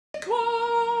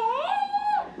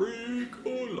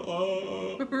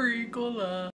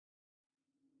Ricola.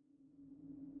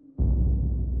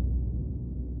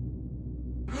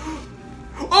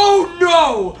 Oh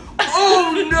no!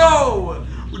 Oh no!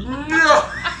 No!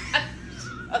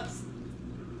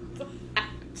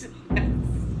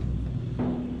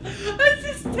 That's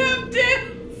just tap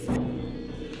dance.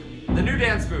 The new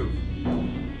dance move.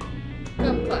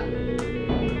 Go clap.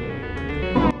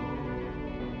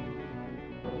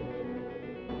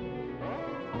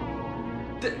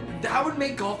 That would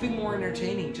make golfing more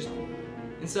entertaining. Just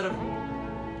instead of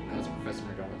that was Professor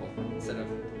McGonagall. Instead of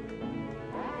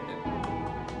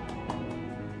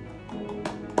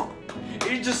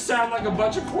it just sound like a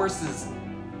bunch of horses,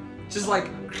 just like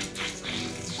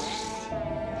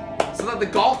so that the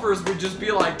golfers would just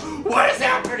be like, "What is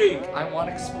happening?" I want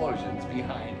explosions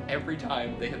behind every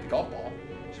time they hit the golf ball.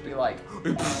 Should be like,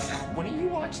 "When do you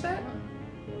watch that?"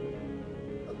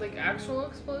 Like actual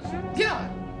explosions? Yeah.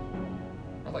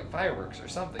 Or like fireworks or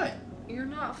something. You're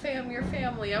not fam, you're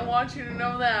family. I want you to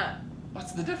know that.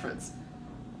 What's the difference?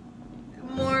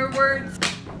 More words.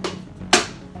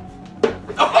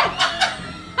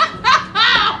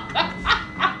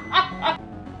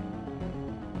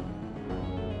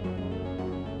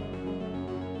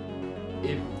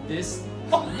 If this...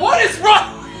 What is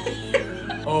wrong?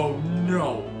 Oh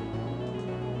no.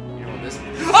 You know this...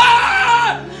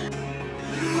 Ah!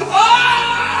 Ah!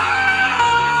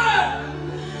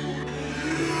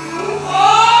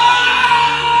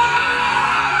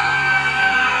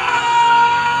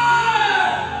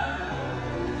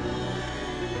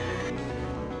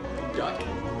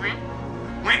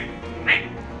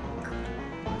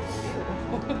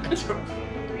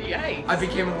 Yikes. I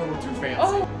became a little too fancy.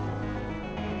 Oh.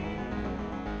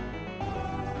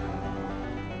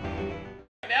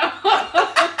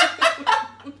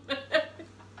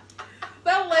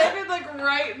 That landed like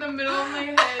right in the middle of my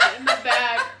head in the back.